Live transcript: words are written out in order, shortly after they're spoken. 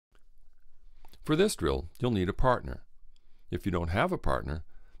For this drill, you'll need a partner. If you don't have a partner,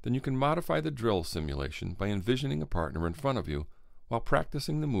 then you can modify the drill simulation by envisioning a partner in front of you while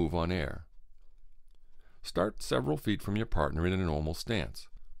practicing the move on air. Start several feet from your partner in a normal stance.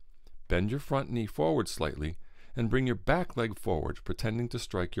 Bend your front knee forward slightly and bring your back leg forward, pretending to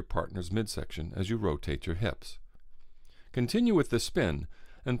strike your partner's midsection as you rotate your hips. Continue with the spin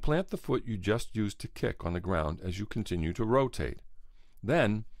and plant the foot you just used to kick on the ground as you continue to rotate.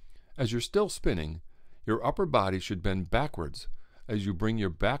 Then, as you're still spinning, your upper body should bend backwards as you bring your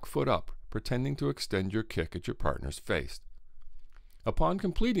back foot up, pretending to extend your kick at your partner's face. Upon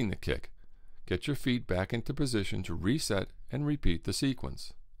completing the kick, get your feet back into position to reset and repeat the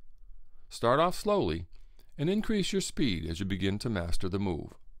sequence. Start off slowly and increase your speed as you begin to master the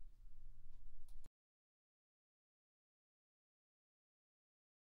move.